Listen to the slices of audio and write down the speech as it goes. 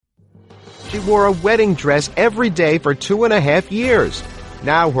She wore a wedding dress every day for 2.5 years.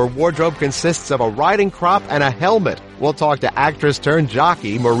 Now her wardrobe consists of a riding crop and a helmet. We'll talk to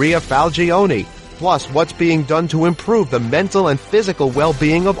actress-turned-jockey Maria Falgione. Plus, what's being done to improve the mental and physical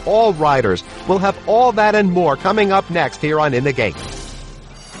well-being of all riders. We'll have all that and more coming up next here on In the Gate.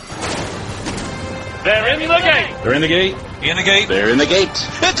 They're in the gate. They're in the gate. In the gate. They're in the gate.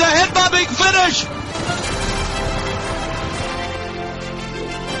 It's a head-bobbing finish.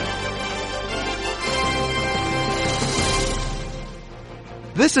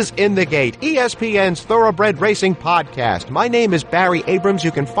 This is In the Gate, ESPN's Thoroughbred Racing podcast. My name is Barry Abrams. You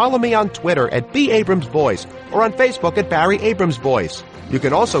can follow me on Twitter at @BAbramsVoice or on Facebook at Barry Abrams Voice. You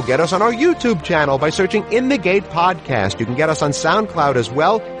can also get us on our YouTube channel by searching In the Gate Podcast. You can get us on SoundCloud as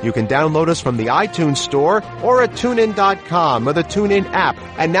well. You can download us from the iTunes Store or at TuneIn.com or the TuneIn app.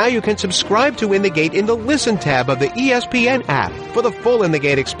 And now you can subscribe to In the Gate in the Listen tab of the ESPN app. For the full In the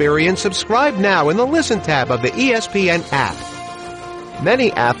Gate experience, subscribe now in the Listen tab of the ESPN app.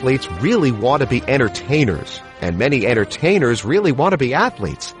 Many athletes really want to be entertainers, and many entertainers really want to be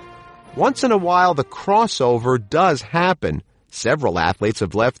athletes. Once in a while, the crossover does happen. Several athletes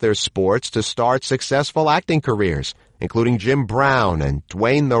have left their sports to start successful acting careers, including Jim Brown and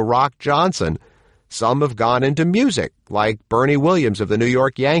Dwayne "The Rock" Johnson. Some have gone into music, like Bernie Williams of the New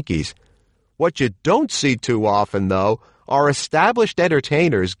York Yankees. What you don't see too often, though, are established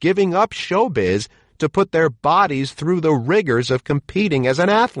entertainers giving up showbiz to put their bodies through the rigors of competing as an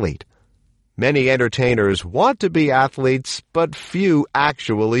athlete. Many entertainers want to be athletes, but few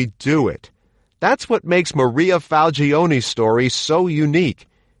actually do it. That's what makes Maria Falgione's story so unique.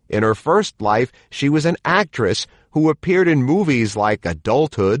 In her first life, she was an actress who appeared in movies like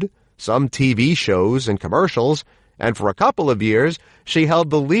Adulthood, some TV shows and commercials, and for a couple of years, she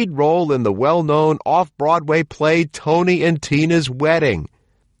held the lead role in the well-known off-Broadway play Tony and Tina's Wedding.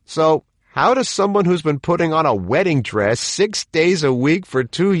 So, how does someone who's been putting on a wedding dress 6 days a week for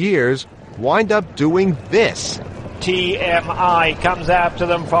 2 years wind up doing this? TMI comes after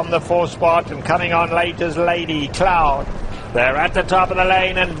them from the 4th spot, and coming on late is Lady Cloud. They're at the top of the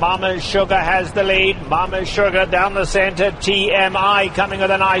lane, and Mama's Sugar has the lead. Mama's Sugar down the center. TMI coming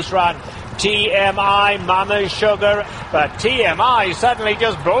with a nice run. TMI, Mama's Sugar, but TMI suddenly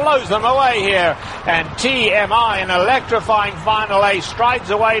just blows them away here, and TMI, an electrifying final ace, strides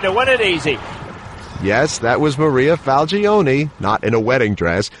away to win it easy. Yes, that was Maria Falgione, not in a wedding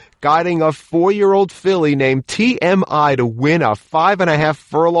dress, guiding a 4-year-old filly named TMI to win a 5.5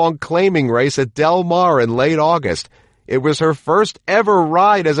 furlong claiming race at Del Mar in late August. It was her first ever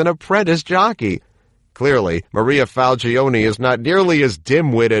ride as an apprentice jockey. Clearly, Maria Falgione is not nearly as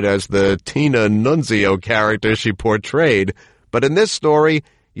dim-witted as the Tina Nunzio character she portrayed, but in this story,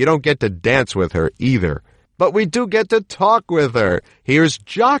 you don't get to dance with her either. But we do get to talk with her. Here's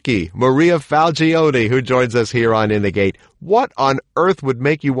jockey Maria Falgione, who joins us here on In the Gate. What on earth would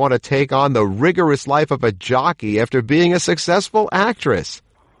make you want to take on the rigorous life of a jockey after being a successful actress?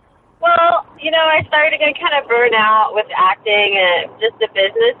 Well, I started to get kind of burn out with acting and just the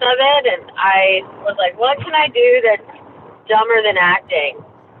business of it, and I was like, what can I do that's dumber than acting?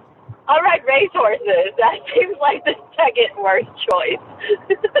 I'll ride racehorses. That seems like the second worst choice.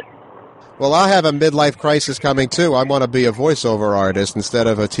 Well, I have a midlife crisis coming, too. I want to be a voiceover artist instead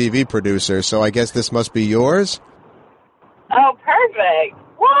of a TV producer, so I guess this must be yours? Oh, perfect.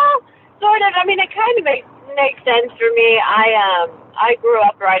 Well, sort of. I mean, it kind of makes sense for me. I grew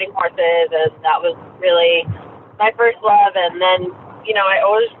up riding horses, and that was really my first love. And then, I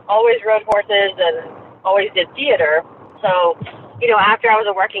always rode horses and always did theater. So, after I was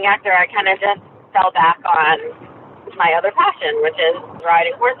a working actor, I kind of just fell back on my other passion, which is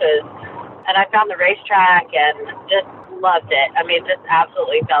riding horses. And I found the racetrack and just loved it. I mean, just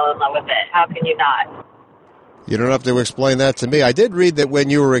absolutely fell in love with it. How can you not? You don't have to explain that to me. I did read that when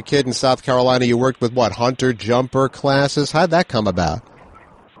you were a kid in South Carolina, you worked with, hunter-jumper classes? How'd that come about?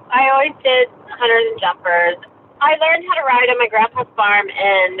 I always did hunters and jumpers. I learned how to ride on my grandpa's farm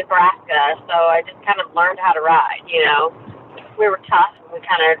in Nebraska, so I just kind of learned how to ride, We were tough. We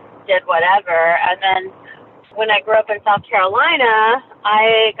kind of did whatever. And then when I grew up in South Carolina,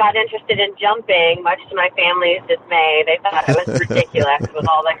 I got interested in jumping, much to my family's dismay. They thought it was ridiculous with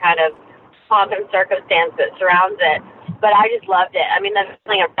all the kind of pomp and circumstance that surrounds it. But I just loved it. I mean, the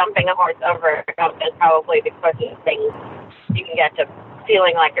feeling of dumping a horse over a jump is probably the closest thing you can get to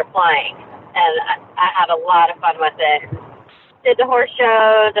feeling like you're flying. And I had a lot of fun with it. Did the horse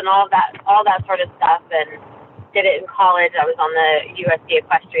shows and all that sort of stuff, and did it in college. I was on the USC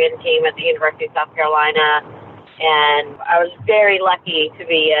equestrian team at the University of South Carolina, and I was very lucky to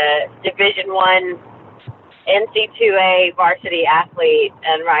be a Division I NC2A varsity athlete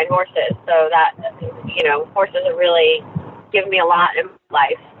and ride horses. So that, horses have really given me a lot in my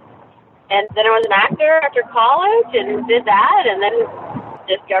life. And then I was an actor after college and did that, and then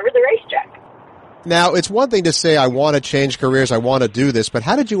discovered the racetrack. Now, it's one thing to say, I want to change careers, I want to do this, but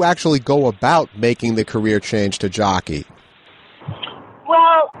how did you actually go about making the career change to jockey?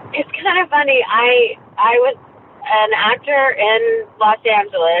 Well, it's kind of funny. I was an actor in Los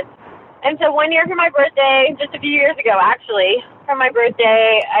Angeles, and so one year for my birthday, just a few years ago actually, for my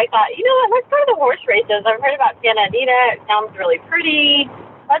birthday, I thought, you know what, let's go to the horse races. I've heard about Santa Anita. It sounds really pretty.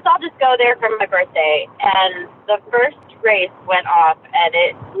 Let's all just go there for my birthday. And the first race went off, and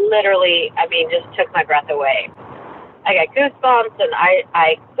it literally, just took my breath away. I got goosebumps, and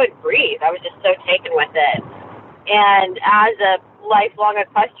I couldn't breathe. I was just so taken with it. And as a lifelong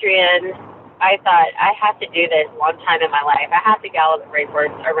equestrian, I thought, I have to do this one time in my life. I have to gallop a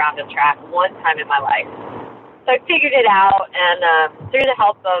racehorse around a track one time in my life. So I figured it out, and through the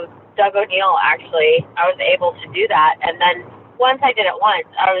help of Doug O'Neill, actually, I was able to do that. And then once I did it once,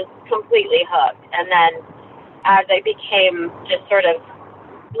 I was completely hooked. And then as I became just sort of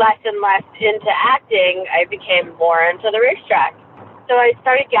less and less into acting, I became more into the racetrack. So I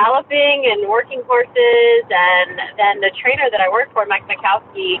started galloping and working horses, and then the trainer that I worked for, Mike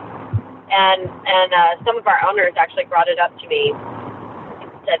Mikowski, and some of our owners actually brought it up to me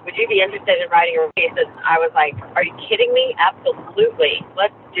and said, would you be interested in riding a race? And I was like, are you kidding me? Absolutely.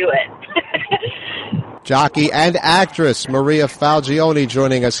 Let's do it. Jockey and actress Maria Falgione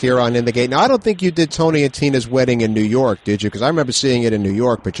joining us here on In the Gate. Now, I don't think you did Tony and Tina's wedding in New York, did you? Because I remember seeing it in New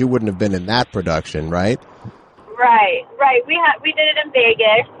York, but you wouldn't have been in that production, right? Right. We did it in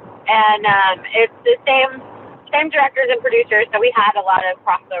Vegas, and it's the same directors and producers, so we had a lot of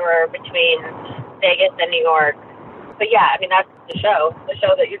crossover between Vegas and New York. But yeah, that's the show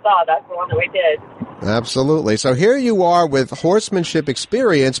that you saw. That's the one that we did. Absolutely. So here you are with horsemanship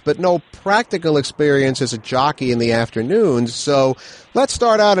experience, but no practical experience as a jockey in the afternoons. So let's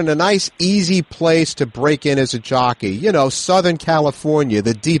start out in a nice, easy place to break in as a jockey. Southern California,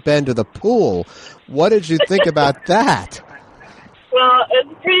 the deep end of the pool. What did you think about that? Well, it's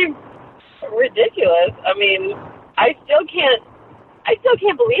pretty ridiculous. I still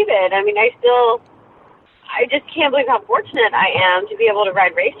can't believe it. I just can't believe how fortunate I am to be able to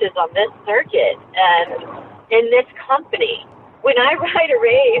ride races on this circuit and in this company. When I ride a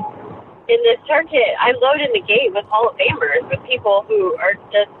race in this circuit, I load in the gate with Hall of Famers, with people who are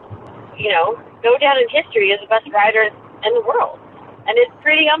just, go down in history as the best riders in the world. And it's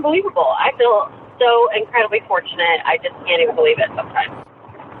pretty unbelievable. I feel so incredibly fortunate. I just can't even believe it sometimes.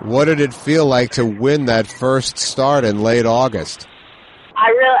 What did it feel like to win that first start in late August?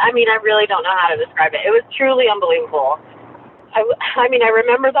 I really don't know how to describe it. It was truly unbelievable. I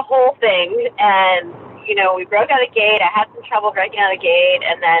remember the whole thing, and, we broke out of the gate. I had some trouble breaking out of the gate,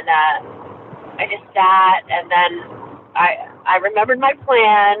 and then I just sat, and then I remembered my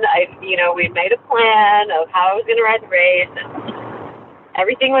plan. We made a plan of how I was going to ride the race, and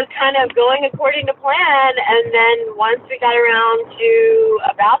everything was kind of going according to plan, and then once we got around to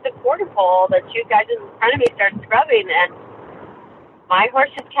about the quarter pole, the two guys in front of me started scrubbing, and my horse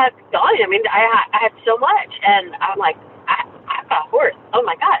just kept going. I had so much, and I'm like, I've got a horse. Oh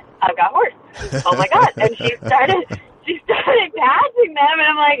my God, I've got a horse. Oh my God. And she started passing them, and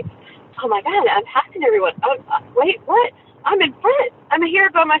I'm like, oh my God, I'm passing everyone. Oh, wait, what? I'm in front. I'm here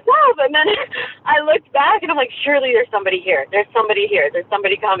by myself. And then I looked back, and I'm like, surely there's somebody here. There's somebody here. There's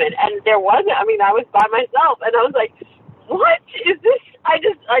somebody coming. And there wasn't. I was by myself, and I was like, what is this? I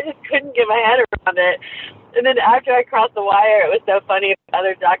just couldn't get my head around it. And then after I crossed the wire, it was so funny.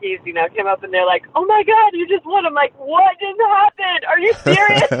 Other jockeys, came up and they're like, oh my God, you just won. I'm like, what just happened? Are you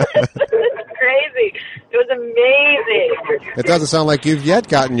serious? This is crazy. It was amazing. It doesn't sound like you've yet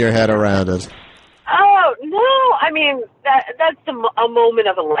gotten your head around it. Oh, no. That's a moment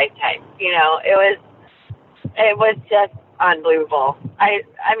of a lifetime. It was just unbelievable.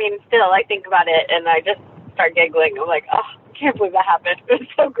 Still, I think about it and I just start giggling. I'm like, oh, I can't believe that happened. It was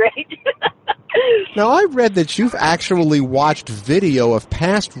so great. Now, I read that you've actually watched video of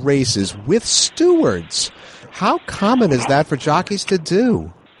past races with stewards. How common is that for jockeys to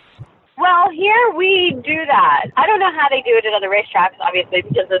do? Well, here we do that. I don't know how they do it at other racetracks, obviously,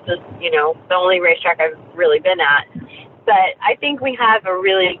 because this is, the only racetrack I've really been at. But I think we have a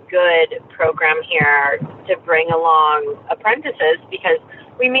really good program here to bring along apprentices because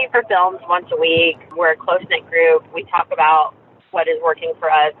we meet for films once a week. We're a close-knit group. We talk about what is working for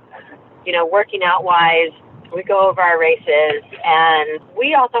us. Working out-wise, we go over our races, and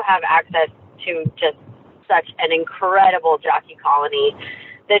we also have access to just such an incredible jockey colony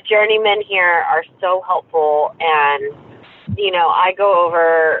the journeymen here are so helpful, and, I go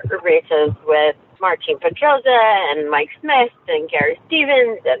over races with Martin Pedroza and Mike Smith and Gary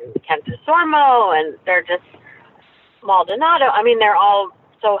Stevens and Ken Sormo, and they're just Maldonado. I mean, they're all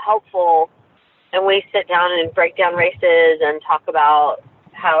so helpful, and we sit down and break down races and talk about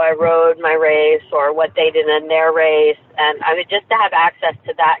how I rode my race or what they did in their race. And I mean, just to have access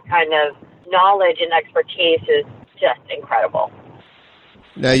to that kind of knowledge and expertise is just incredible.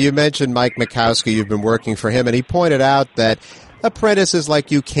 Now, you mentioned Mike Mikowski. You've been working for him, and he pointed out that apprentices like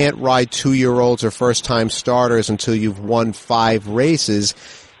you can't ride 2-year-olds or first-time starters until you've won 5 races.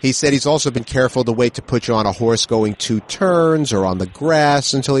 He said he's also been careful to wait to put you on a horse going 2 turns or on the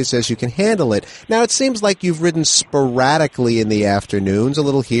grass until he says you can handle it. Now, it seems like you've ridden sporadically in the afternoons, a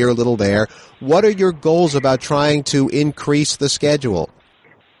little here, a little there. What are your goals about trying to increase the schedule?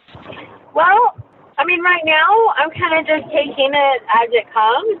 Well, I mean, right now, I'm kind of just taking it as it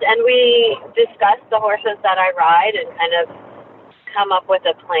comes, and we discuss the horses that I ride and kind of come up with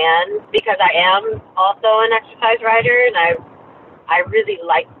a plan, because I am also an exercise rider, and I really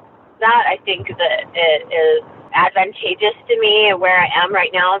like that. I think that it is advantageous to me where I am right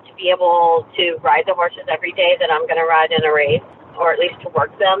now to be able to ride the horses every day that I'm going to ride in a race, or at least to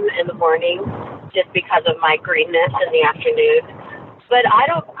work them in the morning, just because of my greenness in the afternoon. But I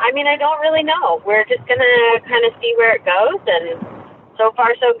don't really know. We're just going to kind of see where it goes, and so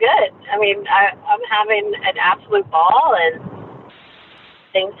far so good. I mean, I'm having an absolute ball, and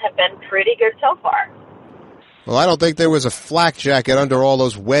things have been pretty good so far. Well, I don't think there was a flak jacket under all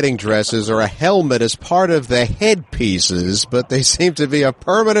those wedding dresses or a helmet as part of the headpieces, but they seem to be a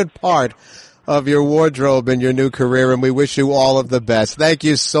permanent part of your wardrobe in your new career, and we wish you all of the best. Thank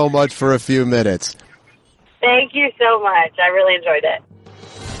you so much for a few minutes. Thank you so much. I really enjoyed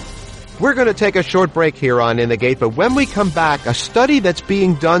it. We're going to take a short break here on In the Gate, but when we come back, a study that's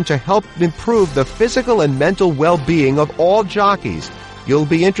being done to help improve the physical and mental well-being of all jockeys. You'll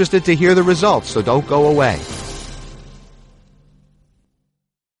be interested to hear the results, so don't go away.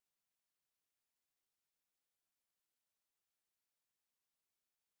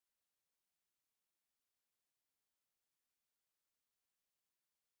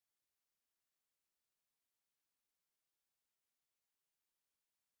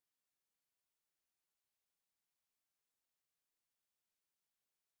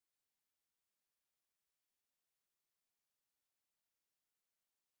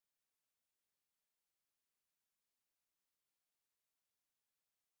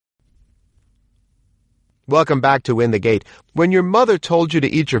 Welcome back to In the Gate. When your mother told you to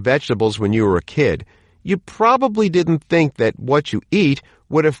eat your vegetables when you were a kid, you probably didn't think that what you eat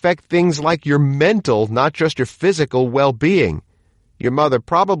would affect things like your mental, not just your physical well-being. Your mother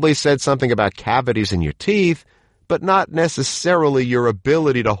probably said something about cavities in your teeth, but not necessarily your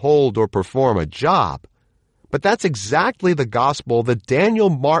ability to hold or perform a job. But that's exactly the gospel that Daniel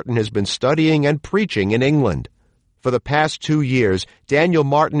Martin has been studying and preaching in England. For the past 2 years, Daniel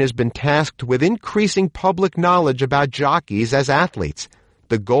Martin has been tasked with increasing public knowledge about jockeys as athletes.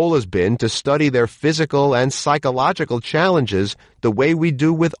 The goal has been to study their physical and psychological challenges the way we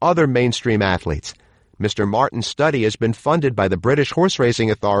do with other mainstream athletes. Mr. Martin's study has been funded by the British Horse Racing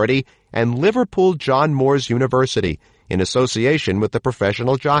Authority and Liverpool John Moores University in association with the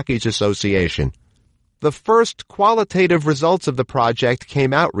Professional Jockeys Association. The first qualitative results of the project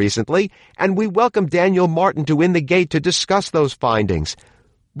came out recently, and we welcome Daniel Martin to In the Gate to discuss those findings.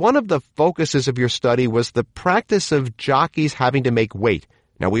 One of the focuses of your study was the practice of jockeys having to make weight.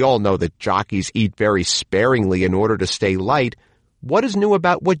 Now, we all know that jockeys eat very sparingly in order to stay light. What is new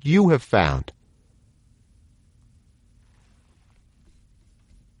about what you have found?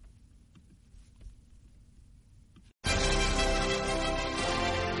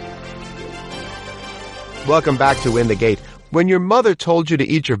 Welcome back to In the Gate. When your mother told you to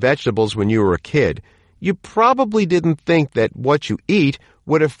eat your vegetables when you were a kid, you probably didn't think that what you eat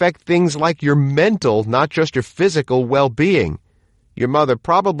would affect things like your mental, not just your physical well-being. Your mother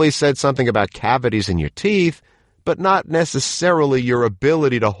probably said something about cavities in your teeth, but not necessarily your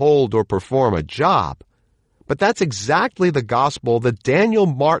ability to hold or perform a job. But that's exactly the gospel that Daniel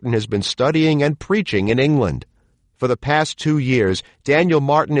Martin has been studying and preaching in England. For the past 2 years, Daniel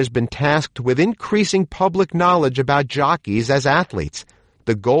Martin has been tasked with increasing public knowledge about jockeys as athletes.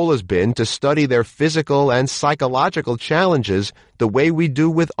 The goal has been to study their physical and psychological challenges the way we do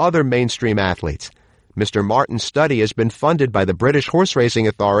with other mainstream athletes. Mr. Martin's study has been funded by the British Horse Racing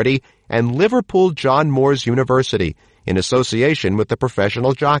Authority and Liverpool John Moores University in association with the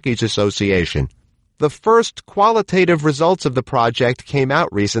Professional Jockeys Association. The first qualitative results of the project came out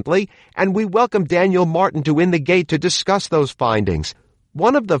recently, and we welcome Daniel Martin to In the Gate to discuss those findings.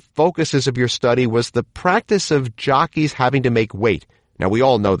 One of the focuses of your study was the practice of jockeys having to make weight. Now, we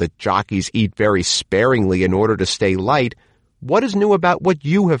all know that jockeys eat very sparingly in order to stay light. What is new about what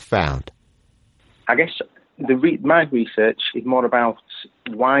you have found? I guess my research is more about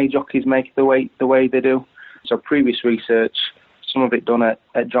why jockeys make the weight the way they do. So previous research, some of it done at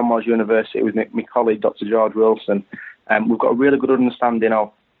John Moores University with my colleague, Dr. George Wilson, we've got a really good understanding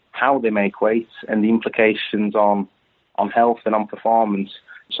of how they make weight and the implications on health and on performance.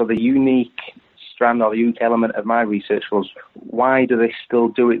 So the unique strand or the unique element of my research was, why do they still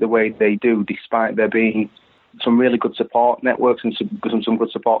do it the way they do, despite there being some really good support networks and some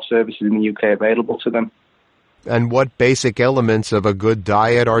good support services in the UK available to them? And what basic elements of a good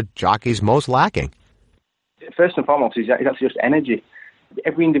diet are jockeys most lacking? First and foremost is actually just energy.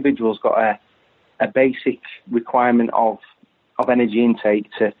 Every individual's got a basic requirement of energy intake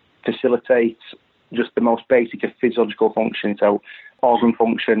to facilitate just the most basic of physiological function, so organ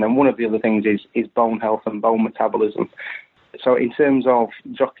function, and one of the other things is bone health and bone metabolism. So in terms of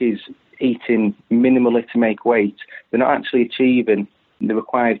jockeys eating minimally to make weight, they're not actually achieving the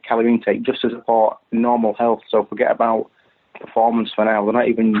required calorie intake just to support normal health. So forget about performance for now. They're not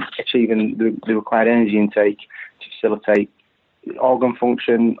even achieving the required energy intake to facilitate organ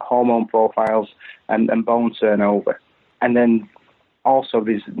function, hormone profiles, and bone turnover. And then also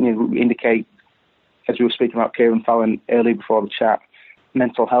there's, indicate, as we were speaking about Kieran Fallon earlier before the chat,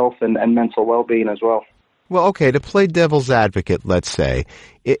 mental health and mental well-being as well. Well, okay, to play devil's advocate, let's say,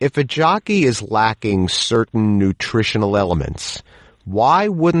 if a jockey is lacking certain nutritional elements, why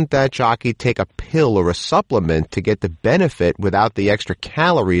wouldn't that jockey take a pill or a supplement to get the benefit without the extra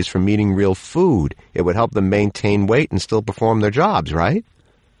calories from eating real food? It would help them maintain weight and still perform their jobs, right?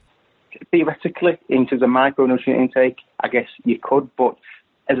 Theoretically, in terms of micronutrient intake, I guess you could, but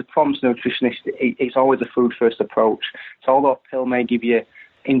as a performance nutritionist, it's always a food-first approach. So although a pill may give you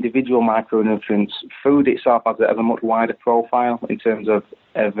individual micronutrients, food itself has a much wider profile in terms of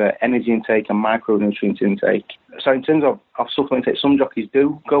energy intake and micronutrient intake. So in terms of supplement intake, some jockeys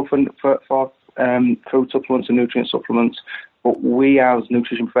do go for food supplements and nutrient supplements, but we as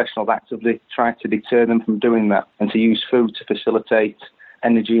nutrition professionals actively try to deter them from doing that and to use food to facilitate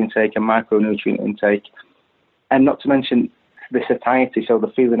energy intake and micronutrient intake. And not to mention the satiety, so the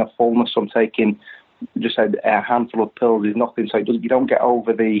feeling of fullness from taking just a handful of pills is nothing, so you don't get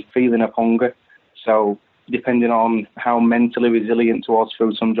over the feeling of hunger. So depending on how mentally resilient towards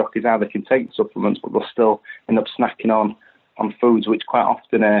food some jockeys are, they can take supplements, but they'll still end up snacking on foods which quite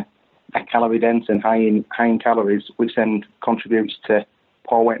often are calorie dense and high in calories, which then contributes to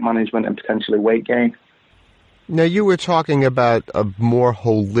poor weight management and potentially weight gain. Now, you were talking about a more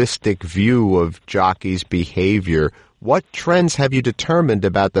holistic view of jockeys' behavior. What trends have you determined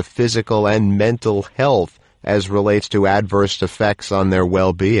about the physical and mental health as relates to adverse effects on their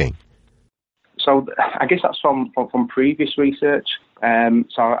well-being? So I guess that's from previous research.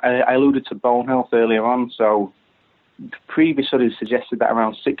 So I alluded to bone health earlier on. So previous studies suggested that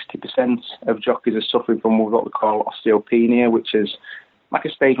around 60% of jockeys are suffering from what we call osteopenia, which is like a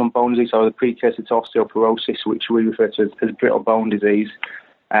stage 1 bone disease, or the precursor to osteoporosis, which we refer to as brittle bone disease.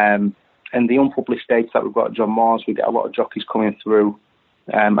 And the unpublished data that we've got at John Moores, we get a lot of jockeys coming through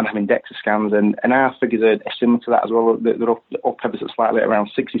and having DEXA scans, and our figures are similar to that as well. They're up ever so slightly, around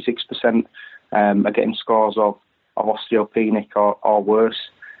 66% are getting scores of osteopenic or worse.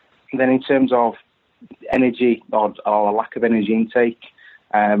 And then in terms of energy or lack of energy intake,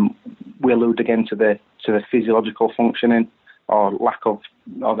 we allude again to the physiological functioning or lack of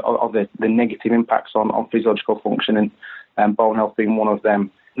the negative impacts on physiological functioning, and bone health being one of them.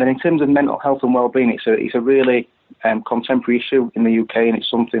 And then in terms of mental health and well-being, it's a really contemporary issue in the UK, and it's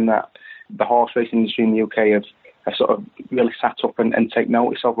something that the horse racing industry in the UK have sort of really sat up and take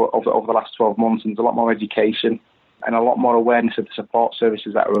notice of over the last 12 months. And there's a lot more education and a lot more awareness of the support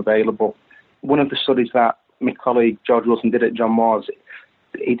services that are available. One of the studies that my colleague George Wilson did at John Moores,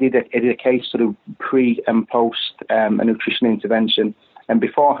 he did a case sort of pre and post a nutrition intervention. And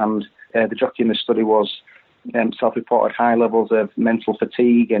beforehand, the jockey in the study was self-reported high levels of mental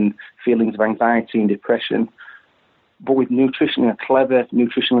fatigue and feelings of anxiety and depression. But with nutrition, a clever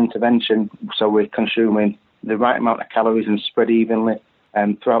nutritional intervention, so we're consuming the right amount of calories and spread evenly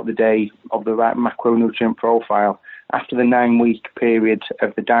throughout the day of the right macronutrient profile, after the 9-week period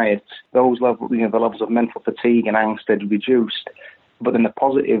of the diet, those levels, the levels of mental fatigue and angst had reduced, but then the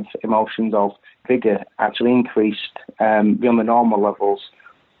positive emotions of vigour actually increased beyond the normal levels.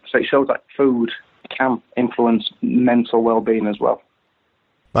 So it shows that food can influence mental well-being as well.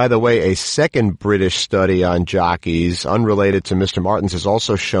 By the way, a second British study on jockeys, unrelated to Mr. Martin's, has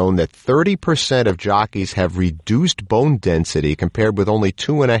also shown that 30% of jockeys have reduced bone density compared with only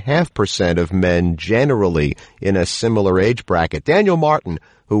 2.5% of men generally in a similar age bracket. Daniel Martin,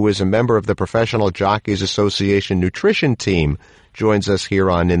 who is a member of the Professional Jockeys Association nutrition team, joins us here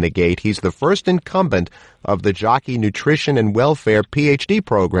on In the Gate. He's the first incumbent of the Jockey Nutrition and Welfare PhD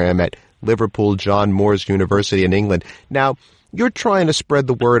program at Liverpool John Moores University in England. Now, you're trying to spread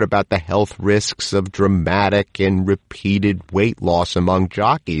the word about the health risks of dramatic and repeated weight loss among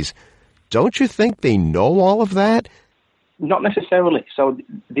jockeys. Don't you think they know all of that? Not necessarily. So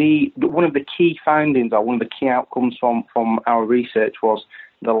one of the key findings, or one of the key outcomes from our research, was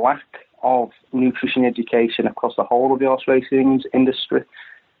the lack of nutrition education across the whole of the horse racing industry.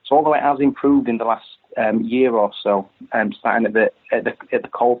 So although it has improved in the last year or so, starting at the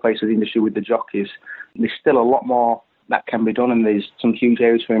coalface of the industry with the jockeys, there's still a lot more that can be done, and there's some huge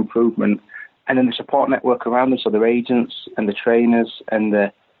areas for improvement. And then the support network around them, so their agents and the trainers and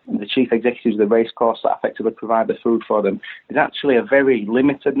the chief executives of the racecourse that effectively provide the food for them, is actually a very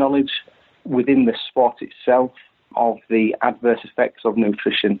limited knowledge within the sport itself of the adverse effects of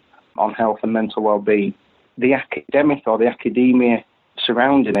nutrition on health and mental well-being. The academic or the academia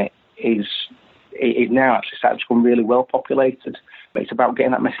surrounding it is now actually starting to become really well populated. It's about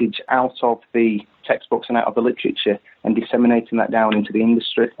getting that message out of the textbooks and out of the literature and disseminating that down into the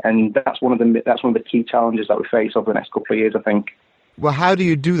industry. And that's one of the key challenges that we face over the next couple of years, I think. Well, how do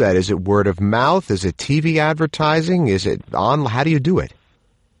you do that? Is it word of mouth? Is it TV advertising? Is it on? How do you do it?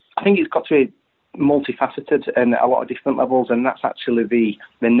 I think it's got to be multifaceted and at a lot of different levels, and that's actually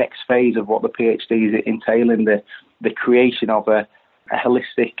the next phase of what the PhD is entailing, the creation of a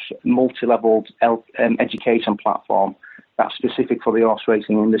holistic, multi-leveled education platform that's specific for the horse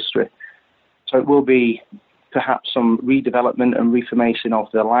racing industry. So it will be perhaps some redevelopment and reformation of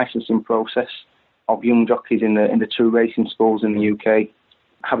the licensing process of young jockeys in the two racing schools in the UK,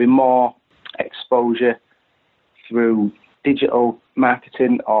 having more exposure through digital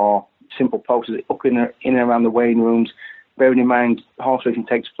marketing or simple posters up in and around the weighing rooms, bearing in mind horse racing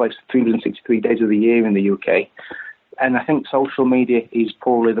takes place 363 days of the year in the UK. And I think social media is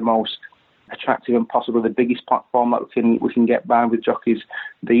probably the most attractive and possibly the biggest platform that we can get by with jockeys.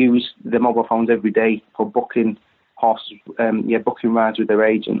 They use their mobile phones every day for booking horses, booking rides with their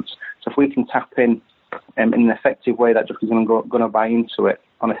agents. So if we can tap in an effective way that jockeys are going to buy into it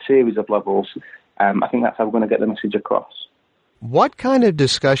on a series of levels, I think that's how we're going to get the message across. What kind of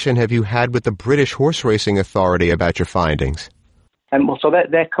discussion have you had with the British Horse Racing Authority about your findings? So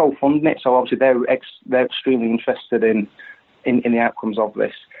they're co-funding it, so obviously they're extremely interested in the outcomes of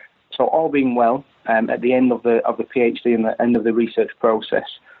this. So all being well, at the end of the PhD and the end of the research process,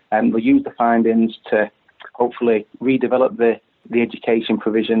 we'll use the findings to hopefully redevelop the education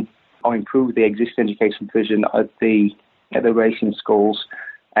provision or improve the existing education provision at the racing schools.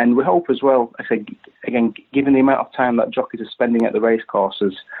 And we hope as well, I say, again, given the amount of time that jockeys are spending at the race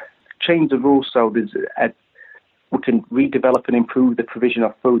courses, change the rules so we can redevelop and improve the provision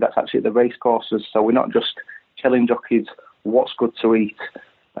of food that's actually at the race courses. So we're not just telling jockeys what's good to eat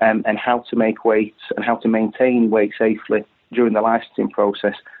and how to make weight and how to maintain weight safely during the licensing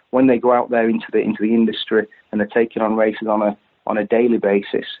process. When they go out there into the industry and they're taking on races on a daily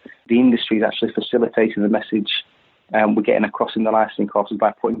basis, the industry is actually facilitating the message we're getting across in the licensing courses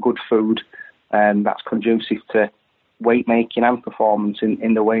by putting good food that's conducive to weight making and performance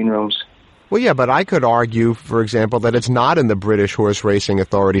in the weighing rooms. Well, yeah, but I could argue, for example, that it's not in the British Horse Racing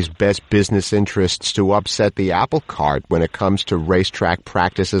Authority's best business interests to upset the apple cart when it comes to racetrack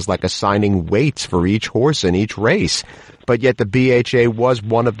practices like assigning weights for each horse in each race. But yet the BHA was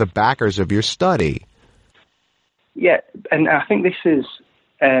one of the backers of your study. Yeah, and I think this is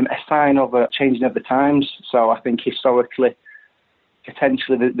a sign of a changing of the times. So I think historically,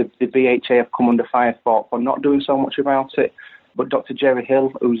 potentially the BHA have come under fire for not doing so much about it. But Dr. Jerry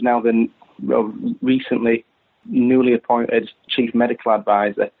Hill, who's now the recently newly appointed Chief Medical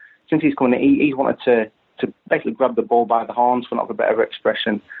Advisor, since he's come in, he's wanted to basically grab the bull by the horns, for not a better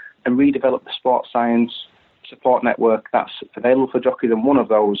expression, and redevelop the sports science support network that's available for jockeys. And one of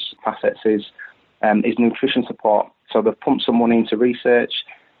those facets is nutrition support. So they've pumped some money into research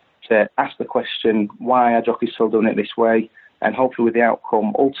to ask the question, why are jockeys still doing it this way? And hopefully with the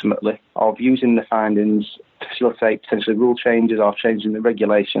outcome, ultimately, of using the findings to facilitate potentially rule changes or changing the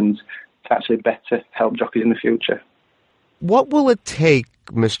regulations to actually better help jockeys in the future. What will it take,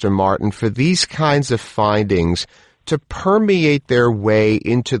 Mr. Martin, for these kinds of findings to permeate their way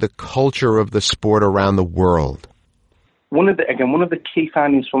into the culture of the sport around the world? One of the key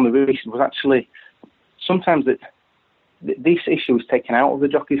findings from the research was actually sometimes that this issue is taken out of the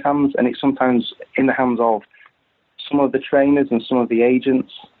jockey's hands, and it's sometimes in the hands of some of the trainers and some of the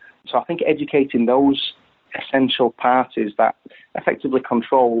agents. So I think educating those essential parties that effectively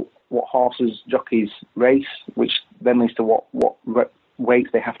control what horses jockeys race, which then leads to what weight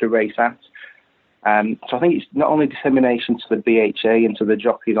they have to race at. So I think it's not only dissemination to the BHA and to the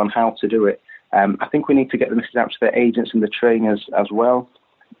jockeys on how to do it. I think we need to get the message out to the agents and the trainers as well.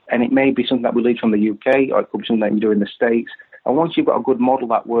 And it may be something that we lead from the UK, or it could be something that we do in the States. And once you've got a good model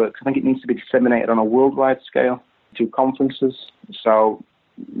that works, I think it needs to be disseminated on a worldwide scale to conferences. So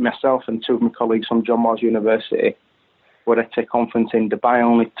myself and two of my colleagues from John Moores University were at a conference in Dubai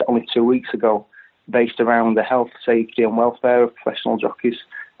only 2 weeks ago, based around the health, safety and welfare of professional jockeys.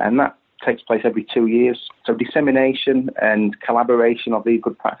 And that takes place every 2 years. So dissemination and collaboration of these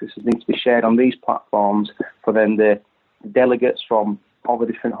good practices needs to be shared on these platforms for then the delegates from all the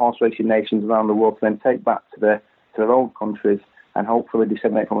different horse racing nations around the world to then take back to their own countries and hopefully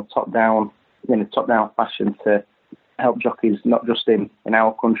disseminate from a top-down fashion to help jockeys not just in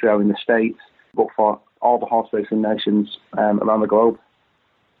our country or in the States, but for all the horse racing nations around the globe.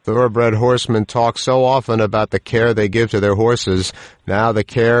 Thoroughbred horsemen talk so often about the care they give to their horses. Now the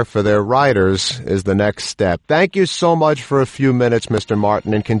care for their riders is the next step. Thank you so much for a few minutes, Mr.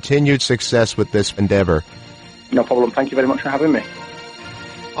 Martin, and continued success with this endeavor. No problem. Thank you very much for having me.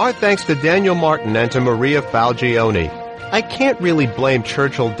 Our thanks to Daniel Martin and to Maria Falgione. I can't really blame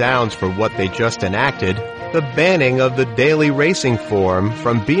Churchill Downs for what they just enacted, the banning of the daily racing form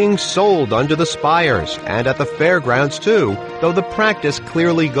from being sold under the spires and at the fairgrounds too, though the practice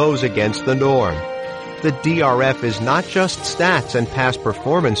clearly goes against the norm. The DRF is not just stats and past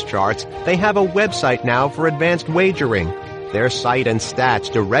performance charts, they have a website now for advanced wagering. Their site and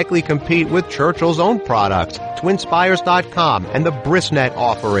stats directly compete with Churchill's own products, TwinSpires.com and the Brisnet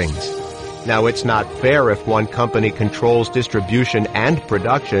offerings. Now, it's not fair if one company controls distribution and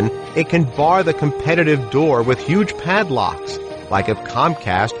production. It can bar the competitive door with huge padlocks, like if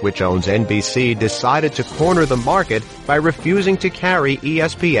Comcast, which owns NBC, decided to corner the market by refusing to carry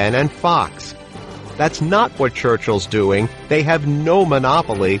ESPN and Fox. That's not what Churchill's doing. They have no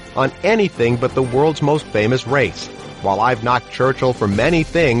monopoly on anything but the world's most famous race. While I've knocked Churchill for many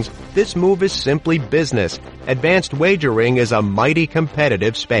things, this move is simply business. Advanced wagering is a mighty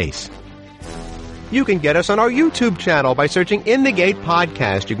competitive space. You can get us on our YouTube channel by searching In the Gate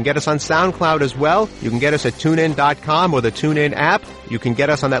Podcast. You can get us on SoundCloud as well. You can get us at TuneIn.com or the TuneIn app. You can get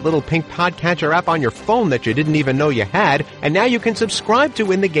us on that little pink podcatcher app on your phone that you didn't even know you had. And now you can subscribe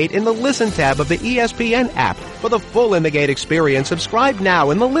to In the Gate in the Listen tab of the ESPN app. For the full In the Gate experience, subscribe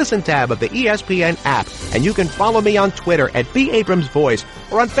now in the Listen tab of the ESPN app. And you can follow me on Twitter at B. Abrams Voice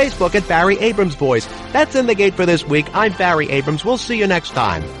or on Facebook at Barry Abrams Voice. That's In the Gate for this week. I'm Barry Abrams. We'll see you next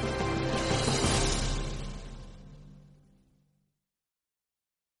time.